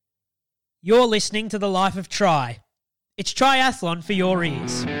You're listening to The Life of Tri. It's triathlon for your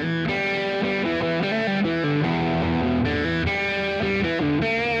ears.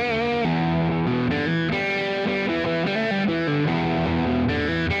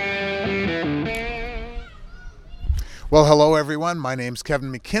 Well, hello everyone. My name's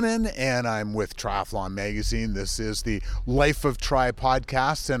Kevin McKinnon and I'm with Triathlon Magazine. This is the Life of Tri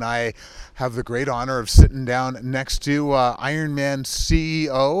podcast, and I have the great honor of sitting down next to Ironman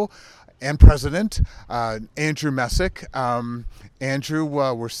CEO and President, Andrew Messick. Andrew,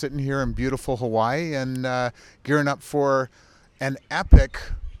 we're sitting here in beautiful Hawaii and gearing up for an epic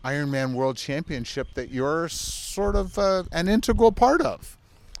Ironman World Championship that you're sort of an integral part of.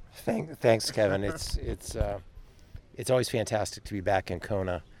 Thanks, Kevin. It's always fantastic to be back in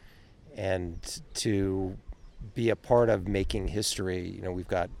Kona and to be a part of making history. You know, we've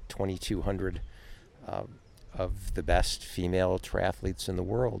got 2,200 of the best female triathletes in the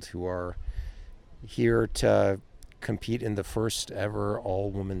world who are here to compete in the first ever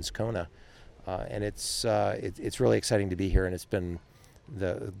all-women's Kona, and it's really exciting to be here. And it's been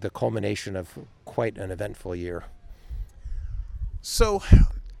the culmination of quite an eventful year. So,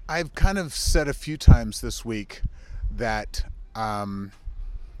 I've kind of said a few times this week that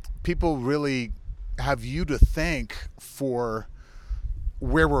people really have you to thank for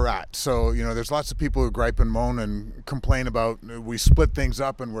where we're at. So, you know, there's lots of people who gripe and moan and complain about we split things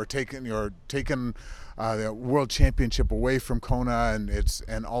up and we're taking the World Championship away from Kona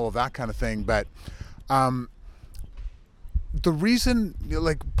and all of that kind of thing. But the reason,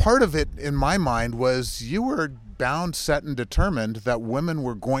 like, part of it in my mind was you were bound, set, and determined that women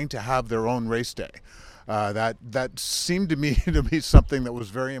were going to have their own race day. That seemed to me to be something that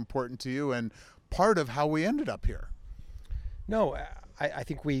was very important to you and part of how we ended up here. No, I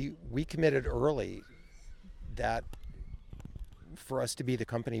think we committed early that for us to be the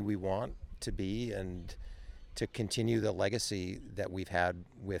company we want to be and to continue the legacy that we've had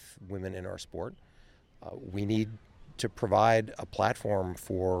with women in our sport, we need to provide a platform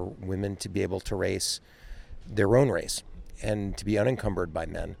for women to be able to race their own race and to be unencumbered by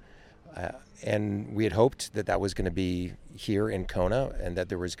men. And we had hoped that was going to be here in Kona and that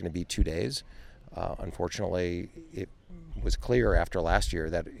there was going to be 2 days. Unfortunately, it was clear after last year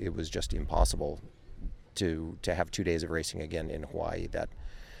that it was just impossible to have 2 days of racing again in Hawaii, that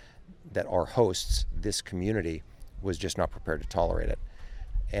our hosts, this community, was just not prepared to tolerate it.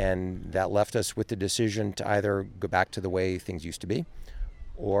 And that left us with the decision to either go back to the way things used to be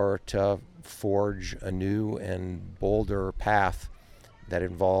or to forge a new and bolder path that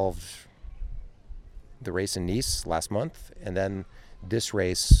involved the race in Nice last month and then this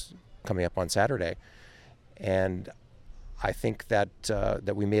race coming up on Saturday. And I think that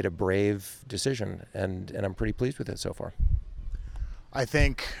we made a brave decision, and I'm pretty pleased with it so far. I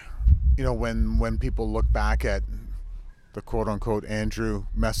think, you know, when people look back at the quote-unquote Andrew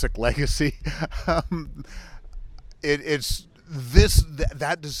Messick legacy, it's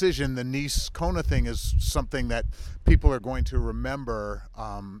that decision, the Nice Kona thing, is something that people are going to remember.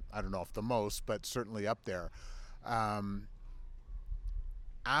 I don't know if the most, but certainly up there.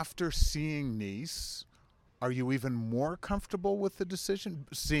 After seeing Nice, are you even more comfortable with the decision,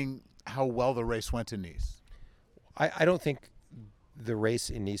 seeing how well the race went in Nice? I don't think the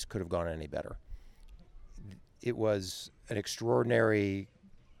race in Nice could have gone any better. It was an extraordinary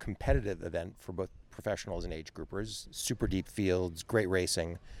competitive event for both professionals and age groupers, super deep fields, great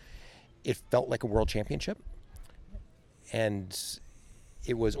racing. It felt like a world championship, and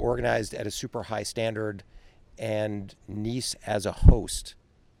it was organized at a super high standard, and Nice as a host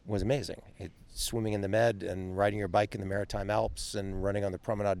was amazing. Swimming in the Med and riding your bike in the Maritime Alps and running on the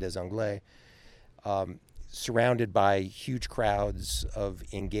Promenade des Anglais, surrounded by huge crowds of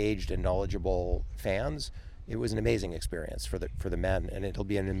engaged and knowledgeable fans. It was an amazing experience for the men, and it'll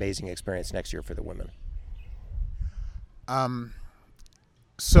be an amazing experience next year for the women.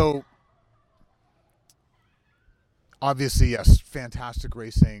 So obviously, yes, fantastic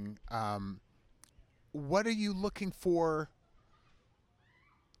racing. What are you looking for?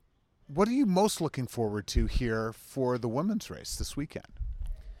 What are you most looking forward to here for the women's race this weekend?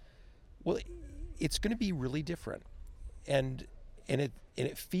 Well, it's going to be really different, and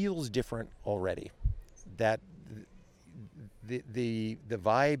it feels different already. That the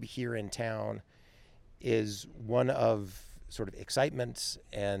vibe here in town is one of sort of excitement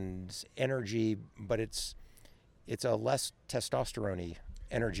and energy, but it's a less testosterone-y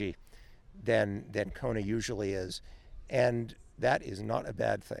energy than Kona usually is, and that is not a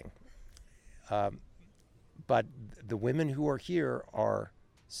bad thing. But the women who are here are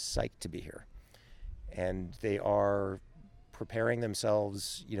psyched to be here, and they are preparing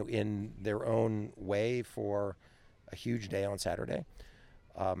themselves, in their own way for a huge day on Saturday.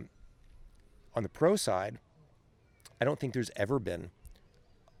 On the pro side, I don't think there's ever been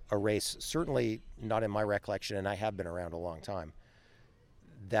a race, certainly not in my recollection, and I have been around a long time,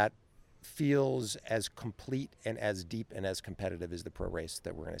 that feels as complete and as deep and as competitive as the pro race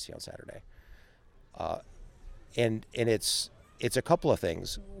that we're going to see on Saturday. And it's a couple of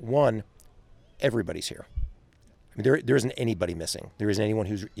things. One, everybody's here. I mean, there isn't anybody missing. There isn't anyone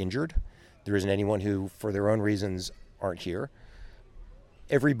who's injured. There isn't anyone who, for their own reasons, aren't here.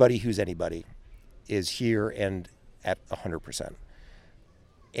 Everybody who's anybody is here and at 100%.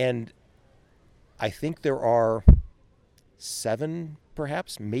 And I think there are 7,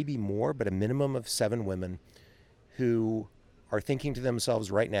 perhaps, maybe more, but a minimum of 7 women who are thinking to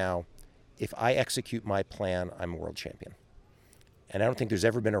themselves right now, if I execute my plan, I'm a world champion. And I don't think there's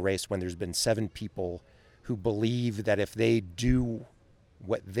ever been a race when there's been 7 people who believe that if they do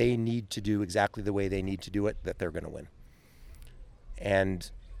what they need to do exactly the way they need to do it, that they're going to win. And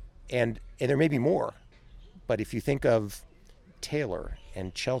there may be more, but if you think of Taylor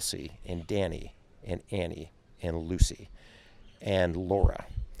and Chelsea and Danny and Annie and Lucy and Laura,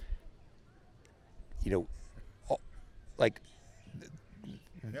 like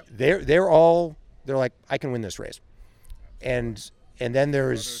they're like, I can win this race. And then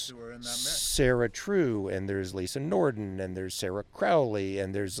there's Sarah True, and there's Lisa Norden, and there's Sarah Crowley,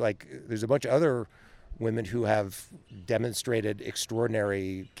 and there's a bunch of other women who have demonstrated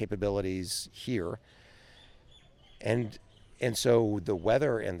extraordinary capabilities here. And so the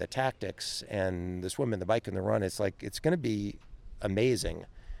weather and the tactics and the swim and the bike and the run, it's going to be amazing.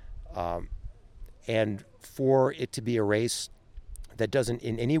 And for it to be a race that doesn't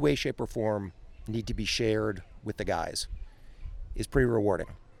in any way, shape, or form need to be shared with the guys is pretty rewarding.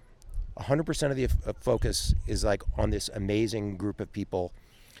 100% of the focus is on this amazing group of people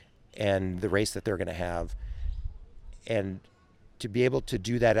and the race that they're going to have. And to be able to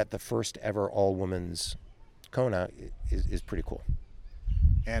do that at the first ever all-women's Kona is pretty cool.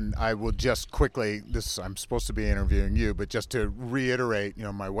 And I will just quickly, I'm supposed to be interviewing you, but just to reiterate,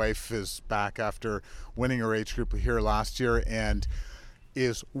 my wife is back after winning her age group here last year and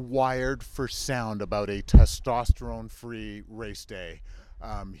is wired for sound about a testosterone-free race day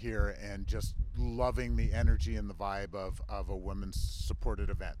here, and just loving the energy and the vibe of a women's supported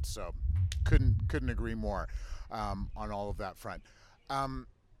event. So couldn't agree more on all of that front.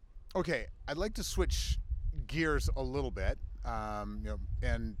 Okay, I'd like to switch gears a little bit,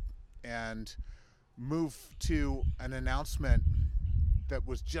 and move to an announcement that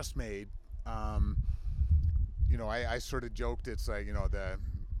was just made. I sort of joked it's like, the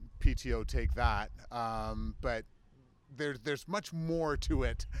PTO take that, but there's much more to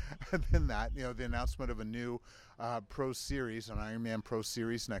it than that. The announcement of a new Pro Series, an Ironman Pro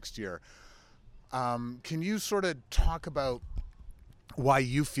Series next year. Can you sort of talk about why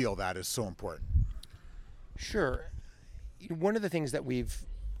you feel that is so important? Sure. One of the things that we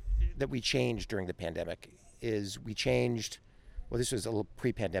changed during the pandemic is this was a little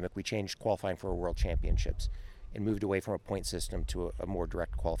pre-pandemic, we changed qualifying for World Championships and moved away from a point system to a more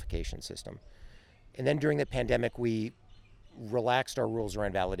direct qualification system. And then during the pandemic, we relaxed our rules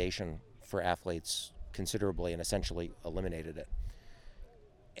around validation for athletes considerably and essentially eliminated it.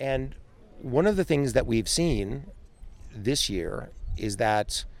 And one of the things that we've seen this year is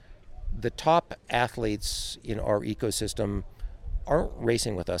that the top athletes in our ecosystem aren't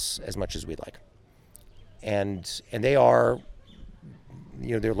racing with us as much as we'd like. And they are,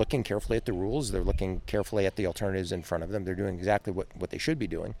 they're looking carefully at the rules. They're looking carefully at the alternatives in front of them. They're doing exactly what they should be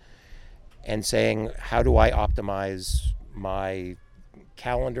doing and saying, how do I optimize my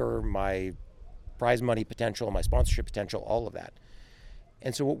calendar, my prize money potential, my sponsorship potential, all of that.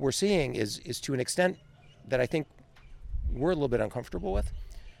 And so what we're seeing is to an extent that I think we're a little bit uncomfortable with.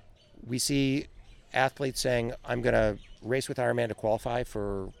 We see athletes saying, I'm going to race with Ironman to qualify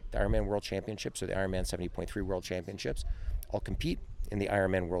for the Ironman World Championships or the Ironman 70.3 World Championships. I'll compete in the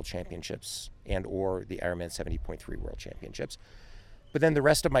Ironman World Championships and or the Ironman 70.3 World Championships. But then the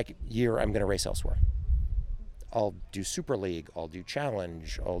rest of my year, I'm going to race elsewhere. I'll do Super League, I'll do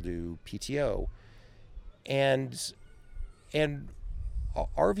Challenge, I'll do PTO. And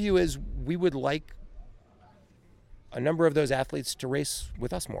our view is we would like a number of those athletes to race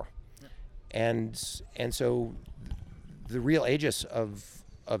with us more. And so the real aegis of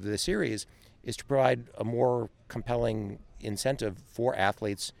the series is to provide a more compelling incentive for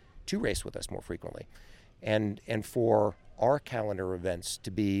athletes to race with us more frequently, and for our calendar events to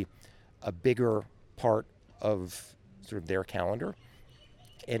be a bigger part of sort of their calendar,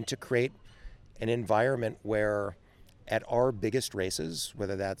 and to create an environment where at our biggest races,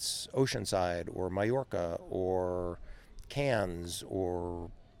 whether that's Oceanside or Mallorca or Cairns or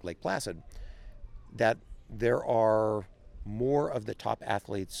Lake Placid, that there are more of the top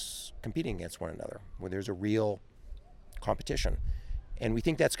athletes competing against one another, where there's a real competition. And we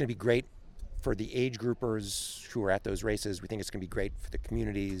think that's going to be great for the age groupers who are at those races. We think it's going to be great for the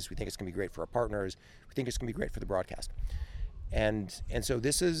communities. We think it's going to be great for our partners. We think it's going to be great for the broadcast. And so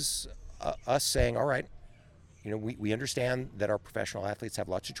this is us saying, all right, we understand that our professional athletes have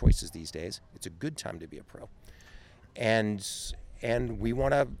lots of choices these days. It's a good time to be a pro. And we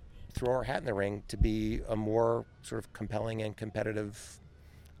want to throw our hat in the ring to be a more sort of compelling and competitive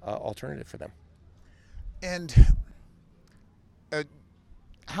alternative for them. And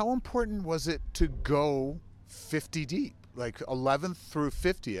how important was it to go 50 deep, like 11th through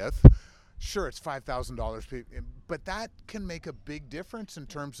 50th? Sure, it's $5,000, but that can make a big difference in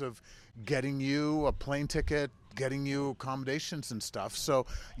terms of getting you a plane ticket, getting you accommodations and stuff. So,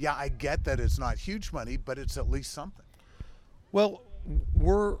 yeah, I get that it's not huge money, but it's at least something. Well,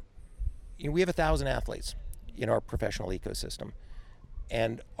 we have 1,000 athletes in our professional ecosystem,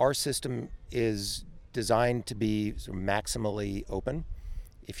 and our system is designed to be sort of maximally open.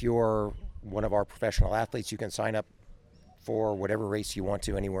 If you're one of our professional athletes, you can sign up for whatever race you want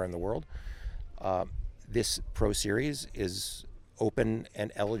to anywhere in the world. This Pro Series is open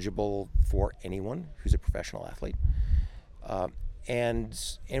and eligible for anyone who's a professional athlete, and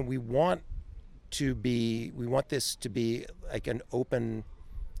we want this to be like an open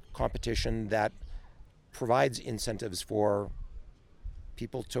competition that provides incentives for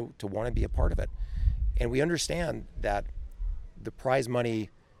people to want to be a part of it. And we understand that the prize money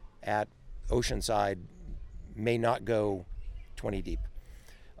at Oceanside may not go 20 deep.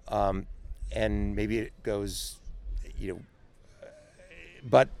 And maybe it goes,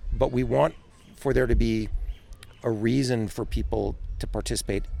 but we want for there to be a reason for people to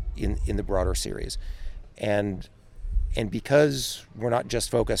participate in the broader series. And because we're not just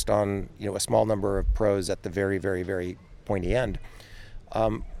focused on, a small number of pros at the very, very, very pointy end,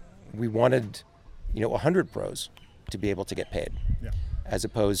 we wanted, 100 pros to be able to get paid, as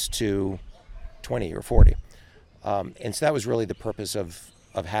opposed to 20 or 40. And so that was really the purpose of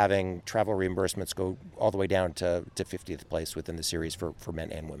having travel reimbursements go all the way down to 50th place within the series for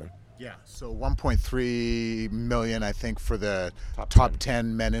men and women. Yeah, so 1.3 million, I think, for the top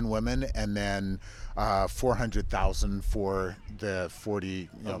 10 men and women, and then 400,000 for the 40.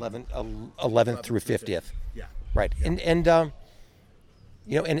 11th through 50th. Yeah. Right.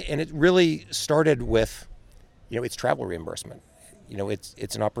 Yeah. And it really started with, it's travel reimbursement.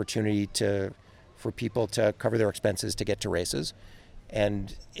 It's an opportunity for people to cover their expenses to get to races.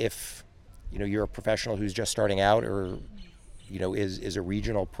 And if, you're a professional who's just starting out or, is a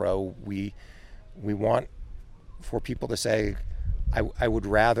regional pro, we want for people to say, I would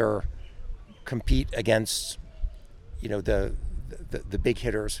rather compete against, the big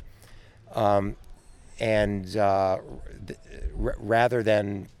hitters, rather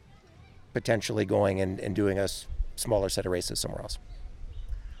than potentially going and doing a smaller set of races somewhere else.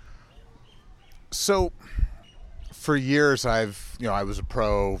 So for years I was a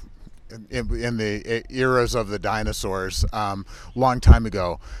pro in the eras of the dinosaurs, long time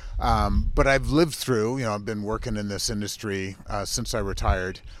ago. But I've lived through, I've been working in this industry since I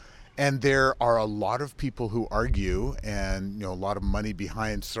retired. And there are a lot of people who argue and, a lot of money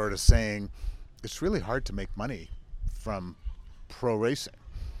behind sort of saying it's really hard to make money from pro racing.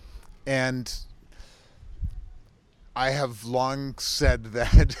 And I have long said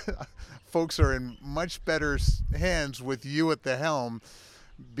that folks are in much better hands with you at the helm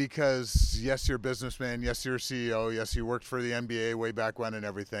because, yes, you're a businessman, yes, you're a CEO, yes, you worked for the NBA way back when and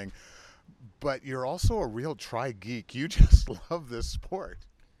everything, but you're also a real tri-geek. You just love this sport.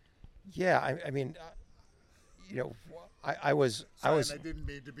 Yeah, I mean, I was. I didn't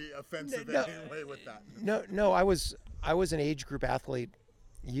mean to be offensive anyway with that. No, I was an age group athlete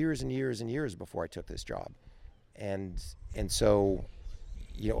years and years and years before I took this job, and so,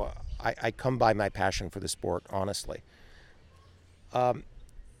 I come by my passion for the sport honestly.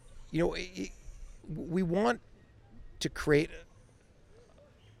 We want to create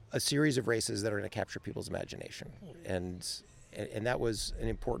a series of races that are going to capture people's imagination, and that was an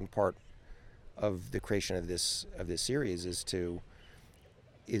important part of the creation of this series is to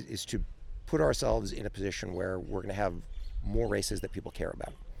put ourselves in a position where we're going to have more races that people care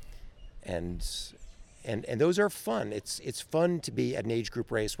about, and those are fun. It's fun to be at an age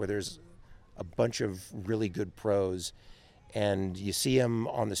group race where there's a bunch of really good pros, and you see them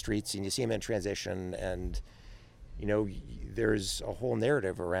on the streets and you see them in transition, and there's a whole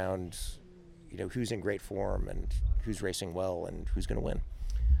narrative around who's in great form and who's racing well and who's going to win.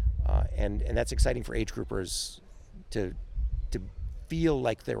 And that's exciting for age groupers to feel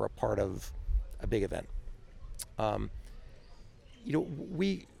like they're a part of a big event.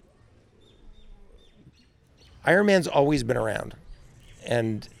 Ironman's always been around,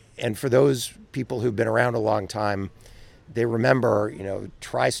 and for those people who've been around a long time, they remember,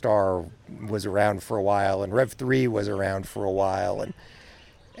 TriStar was around for a while, and Rev 3 was around for a while,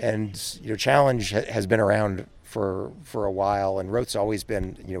 and Challenge has been around for a while, and Roth's always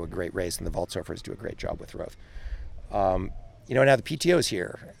been, a great race, and the Vault Surfers do a great job with Roth. Now the PTO's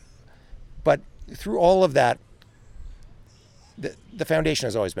here, but through all of that, the foundation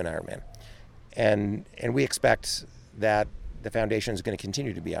has always been Ironman, and we expect that the foundation is going to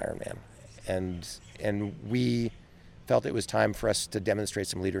continue to be Ironman, and we felt it was time for us to demonstrate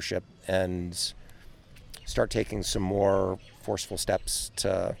some leadership and start taking some more forceful steps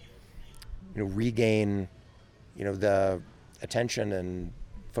to regain the attention and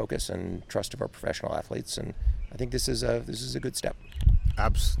focus and trust of our professional athletes, and I think this is a good step.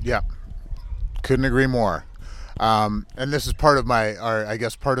 Yeah, couldn't agree more. And this is part of my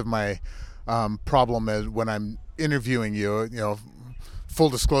problem is when I'm interviewing you. Full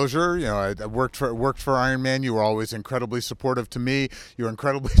disclosure, I worked for Ironman. You were always incredibly supportive to me. You were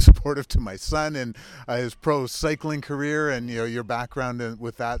incredibly supportive to my son and his pro cycling career, and your background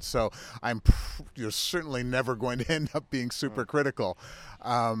with that. So you're certainly never going to end up being super critical.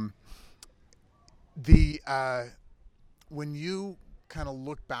 When you kind of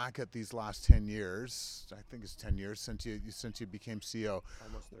look back at these last 10 years, I think it's 10 years since you became CEO.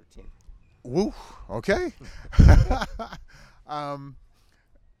 Almost 13. Woo. Okay.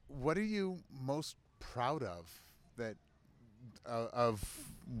 What are you most proud of of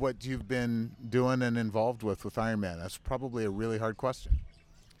what you've been doing and involved with Ironman? That's probably a really hard question.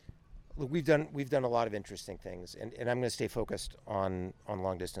 Look, we've done a lot of interesting things, and I'm going to stay focused on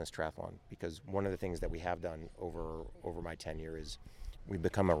long distance triathlon, because one of the things that we have done over my tenure is we've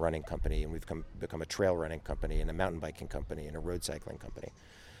become a running company, and we've become a trail running company, and a mountain biking company, and a road cycling company.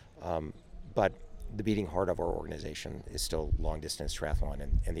 But the beating heart of our organization is still long distance triathlon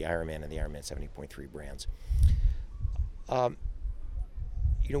and the Ironman and the Ironman 70.3 brands.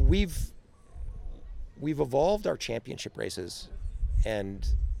 We've evolved our championship races and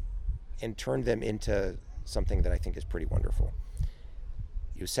turned them into something that I think is pretty wonderful.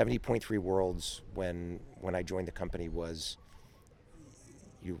 70.3 Worlds when I joined the company was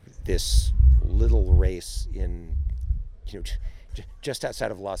this little race in just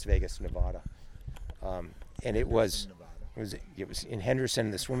outside of Las Vegas, Nevada. And it was in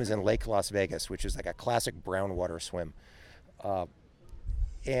Henderson. The swim is in Lake Las Vegas, which is like a classic brown water swim.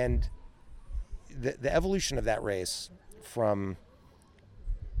 And the evolution of that race from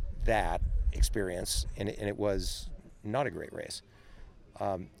that experience, and it was not a great race,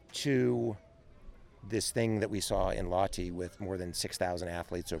 to this thing that we saw in Lati with more than 6,000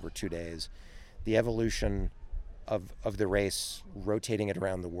 athletes over 2 days, the evolution of the race, rotating it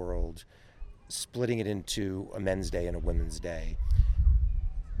around the world, splitting it into a men's day and a women's day.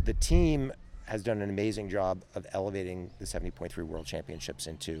 The team has done an amazing job of elevating the 70.3 World Championships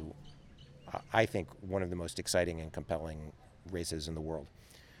into, I think, one of the most exciting and compelling races in the world.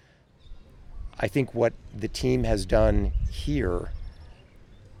 I think what the team has done here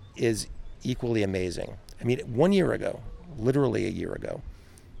is equally amazing. I mean, 1 year ago, literally a year ago,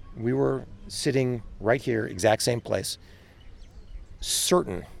 we were sitting right here, exact same place,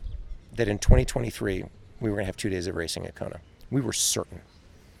 certain that in 2023, we were going to have 2 days of racing at Kona. We were certain.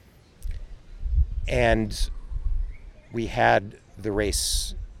 And we had the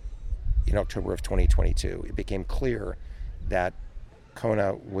race in October of 2022. It became clear that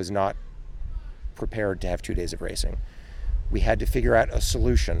Kona was not prepared to have 2 days of racing. We had to figure out a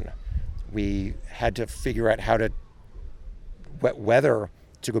solution. We had to figure out how to, whether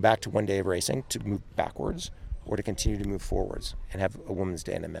to go back to 1 day of racing, to move backwards, or to continue to move forwards and have a women's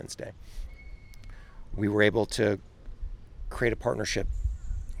day and a men's day. We were able to create a partnership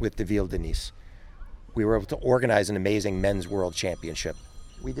with the Ville de Nice. We were able to organize an amazing men's world championship.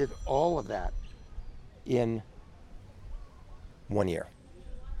 We did all of that in 1 year.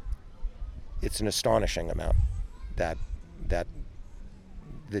 It's an astonishing amount that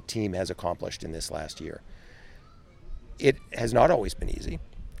the team has accomplished in this last year. It has not always been easy,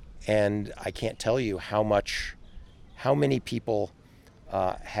 and I can't tell you how many people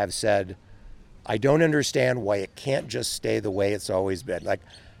have said, I don't understand why it can't just stay the way it's always been. Like,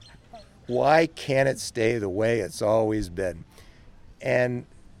 why can't it stay the way it's always been? And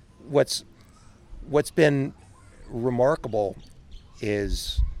what's been remarkable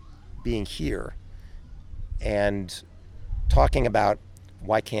is being here and talking about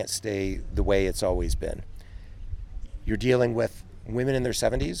why can't stay the way it's always been. You're dealing with women in their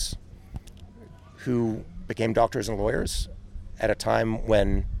 70s who became doctors and lawyers at a time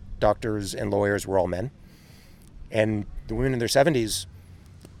when doctors and lawyers were all men. And the women in their 70s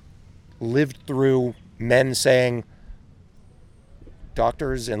lived through men saying,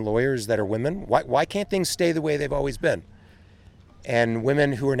 doctors and lawyers that are women, why can't things stay the way they've always been? And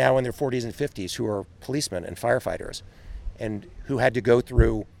women who are now in their 40s and 50s who are policemen and firefighters and who had to go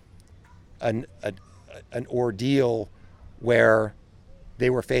through an ordeal where they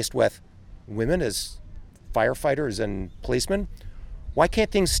were faced with women as firefighters and policemen. Why can't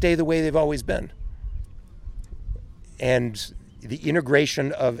things stay the way they've always been? And the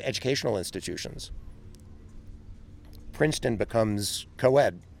integration of educational institutions. Princeton becomes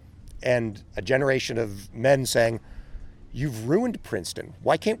co-ed, and a generation of men saying, "You've ruined Princeton.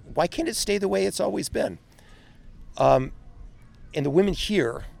 Why can't it stay the way it's always been?" And the women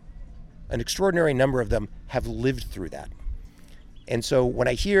here, an extraordinary number of them, have lived through that. And so when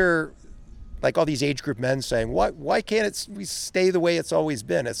I hear like all these age group men saying, "Why can't we stay the way it's always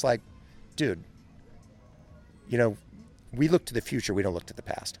been?" It's like, dude, we look to the future, we don't look to the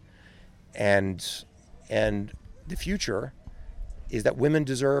past. And the future is that women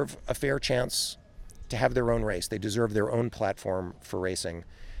deserve a fair chance to have their own race. They deserve their own platform for racing.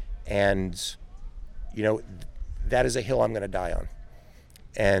 And, that is a hill I'm going to die on.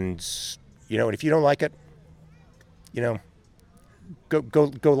 And, and if you don't like it, go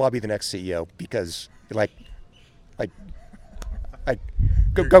lobby the next CEO, because you're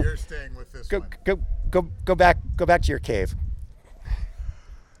staying with this one. Go back to your cave.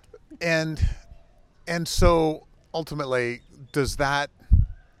 And so ultimately, does that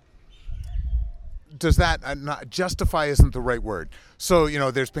not justify isn't the right word. So,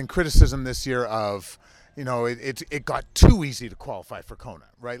 there's been criticism this year of, it got too easy to qualify for Kona,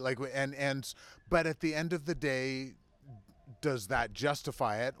 right? But at the end of the day, does that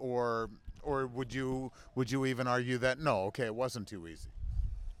justify it, or would you even argue that no, okay, it wasn't too easy?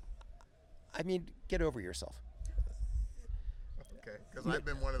 I mean, get over yourself. Okay, because I've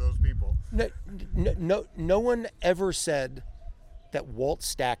been one of those people. No one ever said that Walt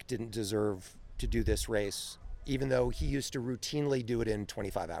Stack didn't deserve to do this race, even though he used to routinely do it in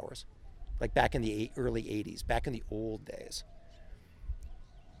 25 hours, like back in the early 80s, back in the old days.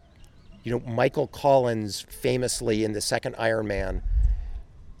 Michael Collins famously in the second Ironman,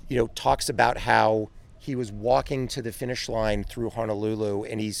 talks about how he was walking to the finish line through Honolulu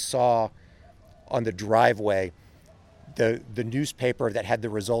and he saw on the driveway the newspaper that had the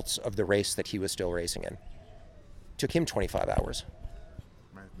results of the race that he was still racing in. Took him 25 hours.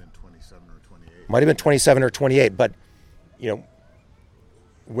 Might have been 27 or 28. Might have been 27 or 28, but,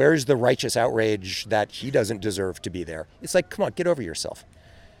 where's the righteous outrage that he doesn't deserve to be there? It's like, come on, get over yourself.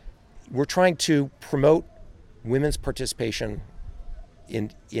 We're trying to promote women's participation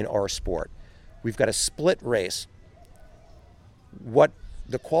in our sport. We've got a split race. What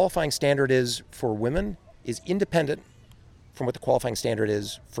the qualifying standard is for women is independent from what the qualifying standard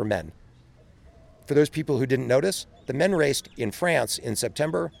is for men. For those people who didn't notice, the men raced in France in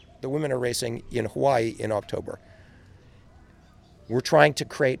September, the women are racing in Hawaii in October. We're trying to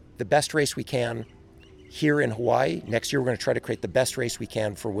create the best race we can here in Hawaii. Next year, we're going to try to create the best race we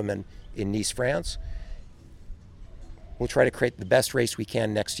can for women in Nice, France. We'll try to create the best race we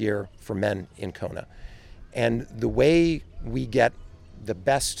can next year for men in Kona. And the way we get the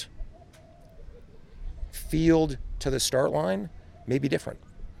best field to the start line may be different.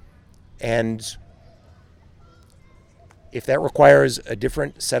 And if that requires a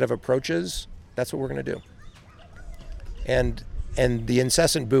different set of approaches, that's what we're going to do. And the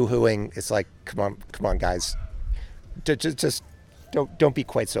incessant boo-hooing, it's like, come on, guys, just don't be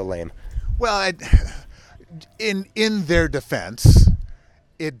quite so lame. Well, in their defense,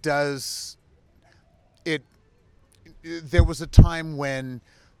 there was a time when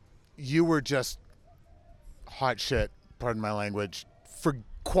you were just hot shit, pardon my language, for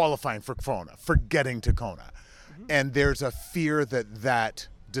qualifying for Kona, for getting to Kona. Mm-hmm. And there's a fear that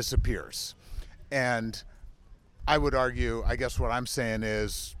disappears. And I would argue, I guess what I'm saying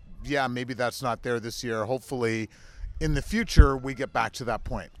is, yeah, maybe that's not there this year. Hopefully in the future we get back to that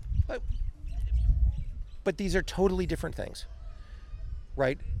point. But these are totally different things,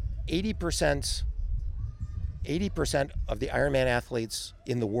 right? 80% of the Ironman athletes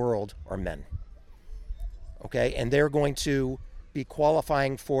in the world are men, okay? And they're going to be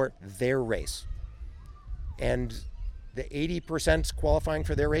qualifying for their race. And the 80% qualifying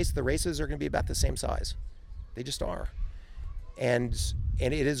for their race, the races are going to be about the same size. They just are. and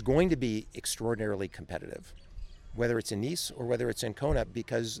it is going to be extraordinarily competitive, whether it's in Nice or whether it's in Kona,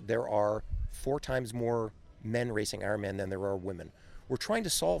 because there are 4 times more men racing Ironman than there are women. We're trying to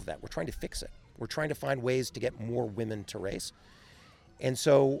solve that. We're trying to fix it. We're trying to find ways to get more women to race. And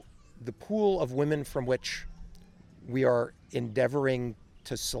so the pool of women from which we are endeavoring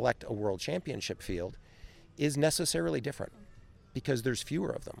to select a world championship field is necessarily different because there's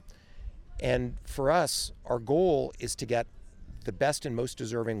fewer of them. And for us, our goal is to get the best and most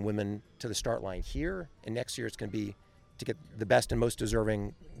deserving women to the start line here, and next year it's going to be to get the best and most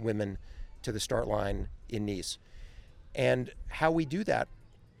deserving women to the start line in Nice. And how we do that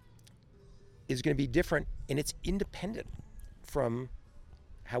is going to be different, and it's independent from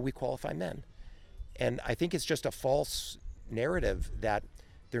how we qualify men. And I think it's just a false narrative that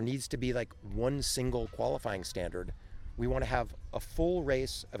there needs to be like one single qualifying standard. We want to have a full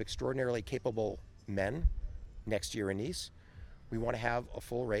race of extraordinarily capable men next year in Nice. We want to have a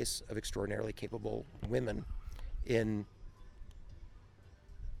full race of extraordinarily capable women in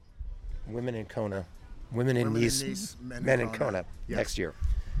Kona, women in Nice, men in Kona next year.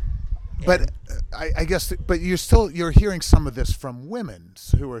 But I guess, but you're hearing some of this from women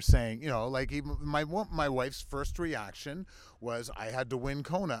who are saying, like even my wife's first reaction was, I had to win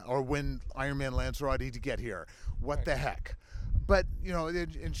Kona or win Ironman Lanzarote to get here. What the heck? But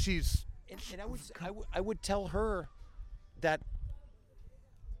and she's and I would tell her that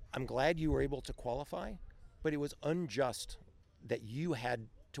I'm glad you were able to qualify, but it was unjust that you had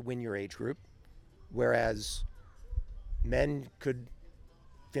to win your age group, whereas men could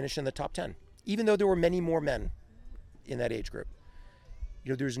finish in the top 10, even though there were many more men in that age group.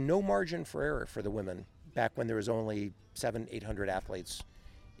 There's no margin for error for the women back when there was only 700-800 athletes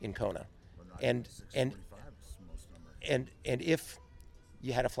in Kona. And if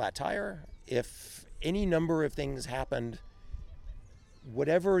you had a flat tire, if any number of things happened,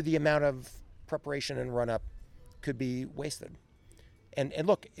 whatever the amount of preparation and run up could be wasted. And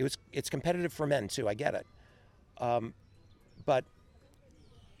look, it's competitive for men too, I get it. But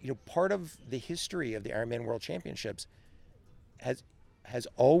part of the history of the Ironman World Championships has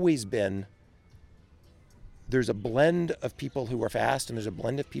always been, there's a blend of people who are fast and there's a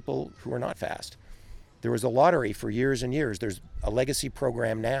blend of people who are not fast. There was a lottery for years and years. There's a legacy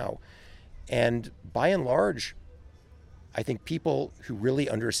program now. And by and large, I think people who really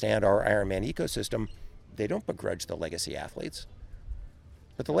understand our Ironman ecosystem, they don't begrudge the legacy athletes.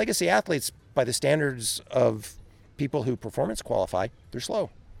 But the legacy athletes, by the standards of people who performance qualify, they're slow.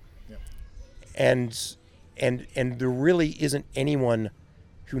 Yep. And there really isn't anyone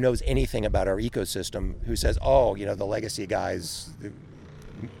who knows anything about our ecosystem who says, the legacy guys,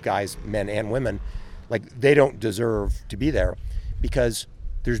 men and women, like they don't deserve to be there, because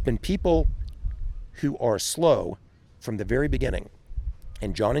there's been people who are slow from the very beginning.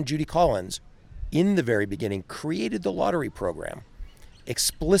 And John and Judy Collins, in the very beginning, created the lottery program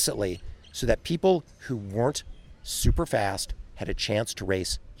explicitly so that people who weren't super fast had a chance to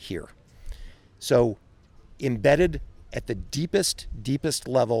race here. So embedded at the deepest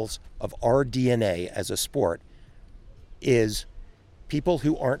levels of our DNA as a sport is people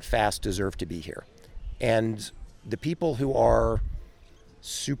who aren't fast deserve to be here. And the people who are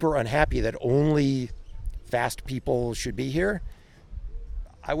super unhappy that only fast people should be here,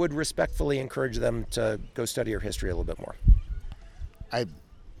 I would respectfully encourage them to go study our history a little bit more. I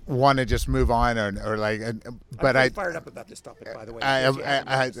want to just move on, but I'm fired up about this topic, by the way.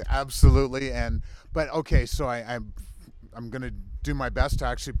 I absolutely, but okay, so I'm going to do my best to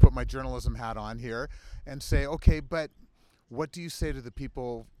actually put my journalism hat on here and say, okay, but what do you say to the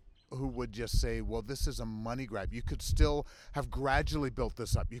people who would just say, well, this is a money grab? You could still have gradually built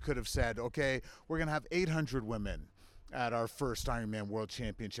this up. You could have said, okay, we're going to have 800 women at our first Ironman World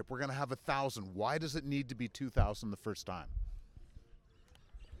Championship. We're going to have 1,000. Why does it need to be 2,000 the first time?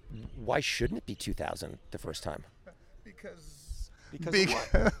 Why shouldn't it be 2,000 the first time? Because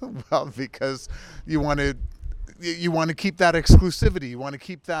well, because you want to keep that exclusivity. You want to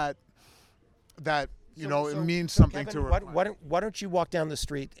keep that it means something Kevin, to. Why don't you walk down the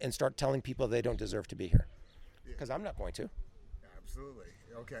street and start telling people they don't deserve to be here? Because I'm not going to. Absolutely.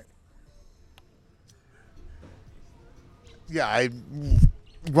 Okay. Yeah, I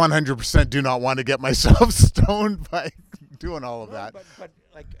 100% do not want to get myself stoned by doing all of that. But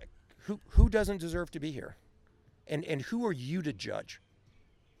like, who doesn't deserve to be here, and who are you to judge?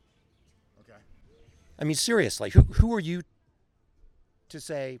 Okay. I mean, seriously, who are you to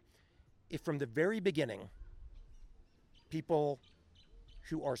say, if from the very beginning, people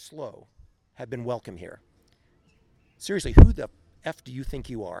who are slow have been welcome here? Seriously, who the F do you think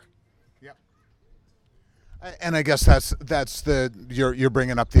you are? Yep. And I guess that's you're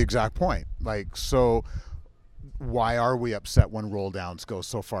bringing up the exact point. Like, so why are we upset when roll downs go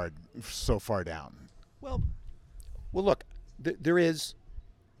so far down? Well, look,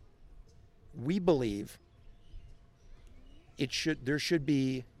 we believe there should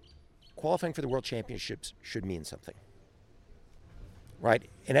be qualifying for the World Championships should mean something, right?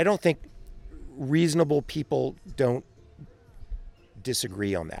 And I don't think reasonable people don't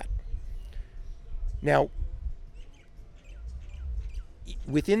disagree on that. Now,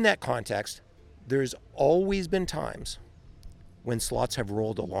 within that context, there's always been times when slots have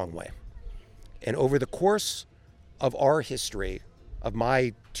rolled a long way. And over the course of our history, of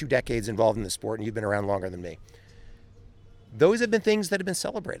my 2 decades involved in the sport, and you've been around longer than me, those have been things that have been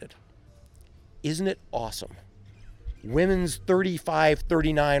celebrated. Isn't it awesome? Women's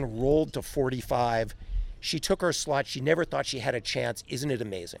 35-39 rolled to 45. She took her slot. She never thought she had a chance. Isn't it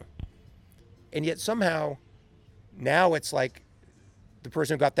amazing? And yet somehow, now it's like the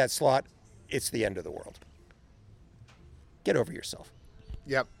person who got that slot, it's the end of the world. Get over yourself.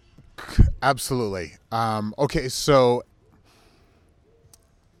 Yep, absolutely. Okay, so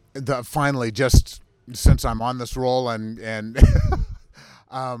finally, just since I'm on this roll and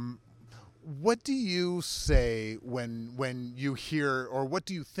what do you say when you hear, or what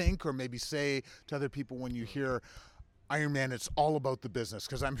do you think, or maybe say to other people when you hear Ironman, it's all about the business?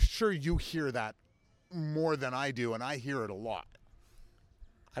 Because I'm sure you hear that more than I do, and I hear it a lot.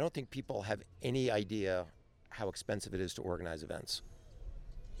 I don't think people have any idea how expensive it is to organize events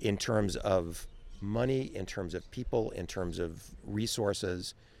in terms of money, in terms of people, in terms of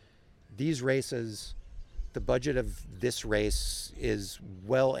resources. These races, the budget of this race is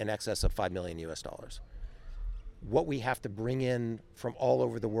well in excess of $5 million US. What we have to bring in from all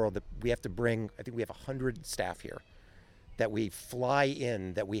over the world, that we have to bring, I think we have 100 staff here that we fly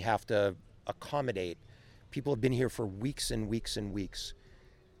in, that we have to accommodate. People have been here for weeks and weeks and weeks.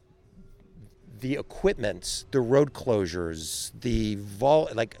 The equipment, the road closures,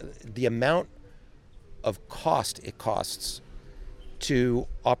 the amount of cost it costs to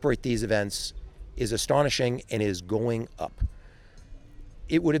operate these events is astonishing and is going up.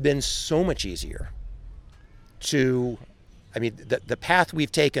 It would have been so much easier the path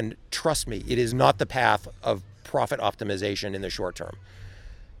we've taken, trust me, it is not the path of profit optimization in the short term.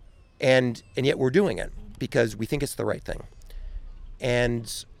 And yet we're doing it because we think it's the right thing.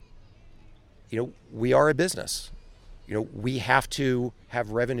 And we are a business. We have to have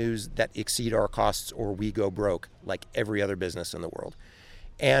revenues that exceed our costs or we go broke, like every other business in the world.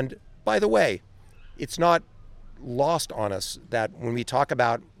 And by the way, it's not lost on us that when we talk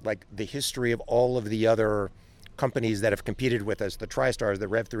about like the history of all of the other companies that have competed with us, the TriStars, the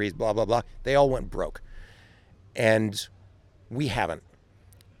Rev3s, blah, blah, blah, they all went broke. And we haven't.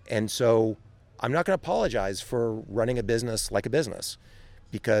 And so I'm not going to apologize for running a business like a business,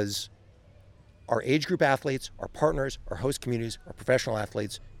 because our age group athletes, our partners, our host communities, our professional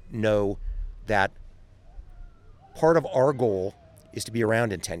athletes know that part of our goal is to be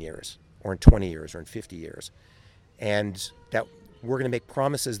around in 10 years or in 20 years or in 50 years. And that we're going to make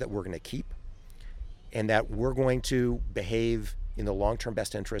promises that we're going to keep, and that we're going to behave in the long-term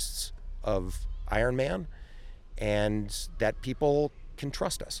best interests of Ironman, and that people can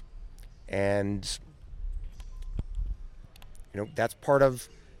trust us. And that's part of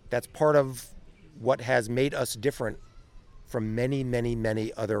what has made us different from many, many,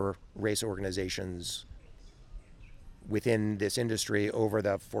 many other race organizations within this industry over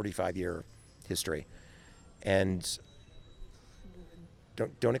the 45-year history. And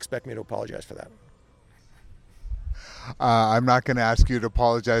don't expect me to apologize for that. I'm not going to ask you to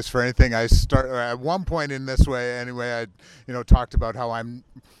apologize for anything. I start at one point in this way anyway. I talked about how I'm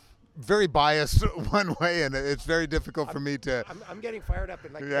very biased one way, and it's very difficult for me to. I'm getting fired up,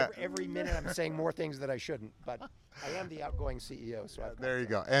 and every minute I'm saying more things that I shouldn't. But I am the outgoing CEO, so there you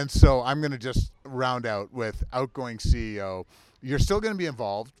go. And so I'm going to just round out with outgoing CEO. You're still going to be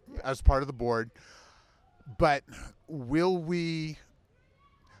involved as part of the board, but will we?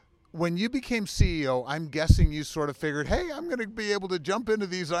 When you became CEO, I'm guessing you sort of figured, hey, I'm going to be able to jump into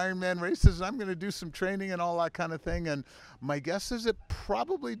these Ironman races. I'm going to do some training and all that kind of thing. And my guess is it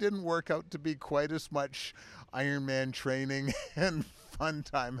probably didn't work out to be quite as much Ironman training and fun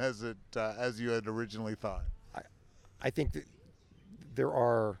time as you had originally thought. I think that there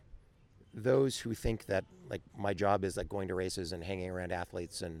are those who think that like my job is like going to races and hanging around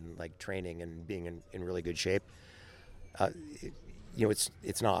athletes and like training and being in really good shape.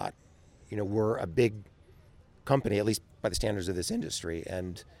 It's not. We're a big company, at least by the standards of this industry,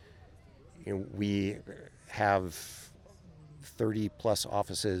 and we have 30 plus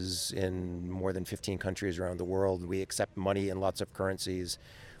offices in more than 15 countries around the world. We accept money in lots of currencies.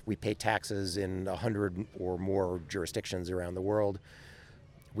 We pay taxes in 100 or more jurisdictions around the world.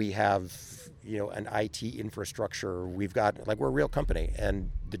 We have, an IT infrastructure. We've got, we're a real company,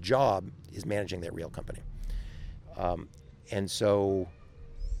 and the job is managing that real company. And so,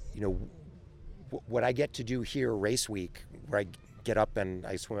 what I get to do here race week, where I get up and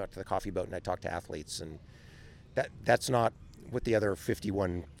I swim out to the coffee boat and I talk to athletes, and that's not what the other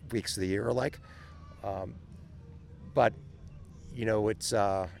 51 weeks of the year are like. But, it's,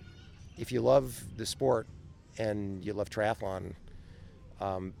 if you love the sport and you love triathlon,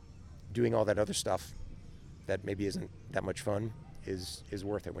 doing all that other stuff that maybe isn't that much fun is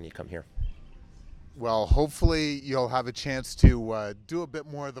worth it when you come here. Well, hopefully you'll have a chance to do a bit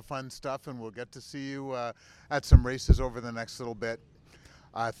more of the fun stuff, and we'll get to see you at some races over the next little bit.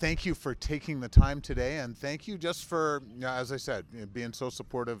 Thank you for taking the time today, and thank you just for, as I said, being so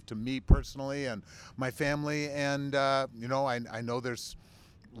supportive to me personally and my family. And, I know there's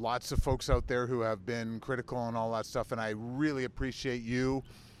lots of folks out there who have been critical and all that stuff, and I really appreciate you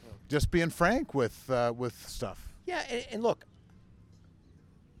just being frank with stuff. Yeah, and look,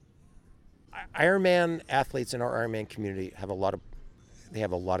 Ironman athletes in our Ironman community have a lot of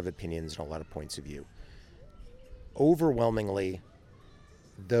opinions and a lot of points of view. Overwhelmingly,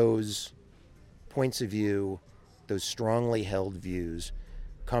 those points of view, those strongly held views,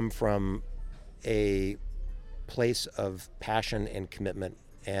 come from a place of passion and commitment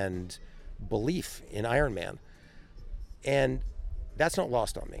and belief in Ironman. And that's not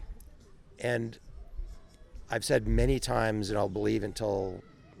lost on me. And I've said many times, and I'll believe until,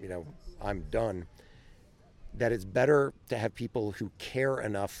 I'm done, that it's better to have people who care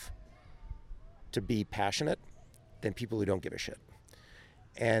enough to be passionate than people who don't give a shit.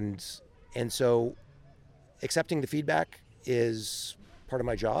 And so accepting the feedback is part of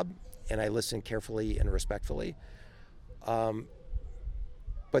my job, and I listen carefully and respectfully.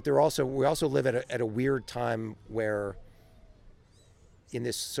 But we also live at a weird time where, in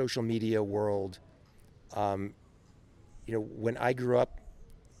this social media world, when I grew up,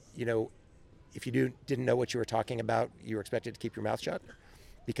 if you didn't know what you were talking about, you were expected to keep your mouth shut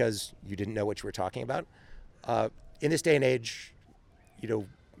because you didn't know what you were talking about. In this day and age,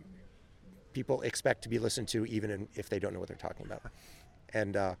 people expect to be listened to even if they don't know what they're talking about.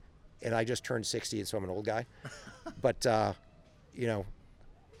 And I just turned 60, and so I'm an old guy. But,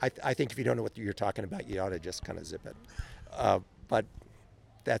 I think if you don't know what you're talking about, you ought to just kind of zip it. But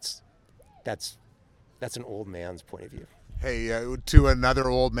that's an old man's point of view. Hey, to another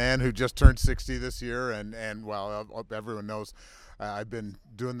old man who just turned 60 this year, and well, everyone knows I've been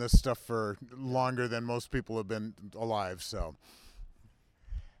doing this stuff for longer than most people have been alive. So,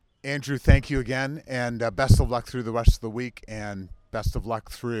 Andrew, thank you again, and best of luck through the rest of the week, and best of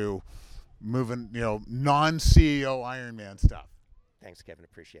luck through moving, non-CEO Ironman stuff. Thanks, Kevin.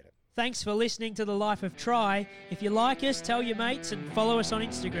 Appreciate it. Thanks for listening to The Life of Tri. If you like us, tell your mates and follow us on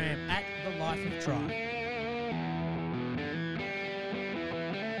Instagram @TheLifeOfTri.